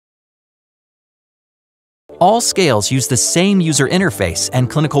All scales use the same user interface and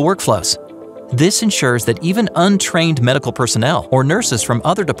clinical workflows. This ensures that even untrained medical personnel or nurses from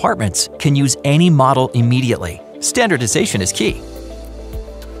other departments can use any model immediately. Standardization is key.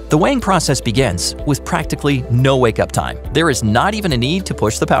 The weighing process begins with practically no wake-up time. There is not even a need to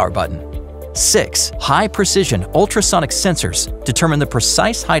push the power button. 6 high-precision ultrasonic sensors determine the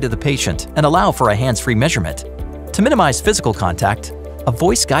precise height of the patient and allow for a hands-free measurement. To minimize physical contact, a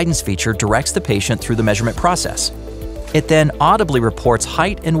voice guidance feature directs the patient through the measurement process. It then audibly reports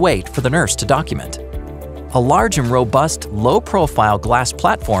height and weight for the nurse to document. A large and robust, low-profile glass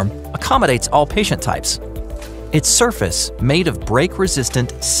platform accommodates all patient types. Its surface, made of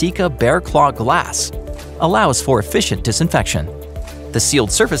break-resistant SECA bear claw glass, allows for efficient disinfection. The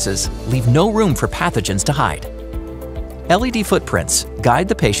sealed surfaces leave no room for pathogens to hide. LED footprints guide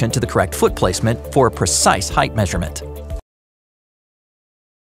the patient to the correct foot placement for a precise height measurement.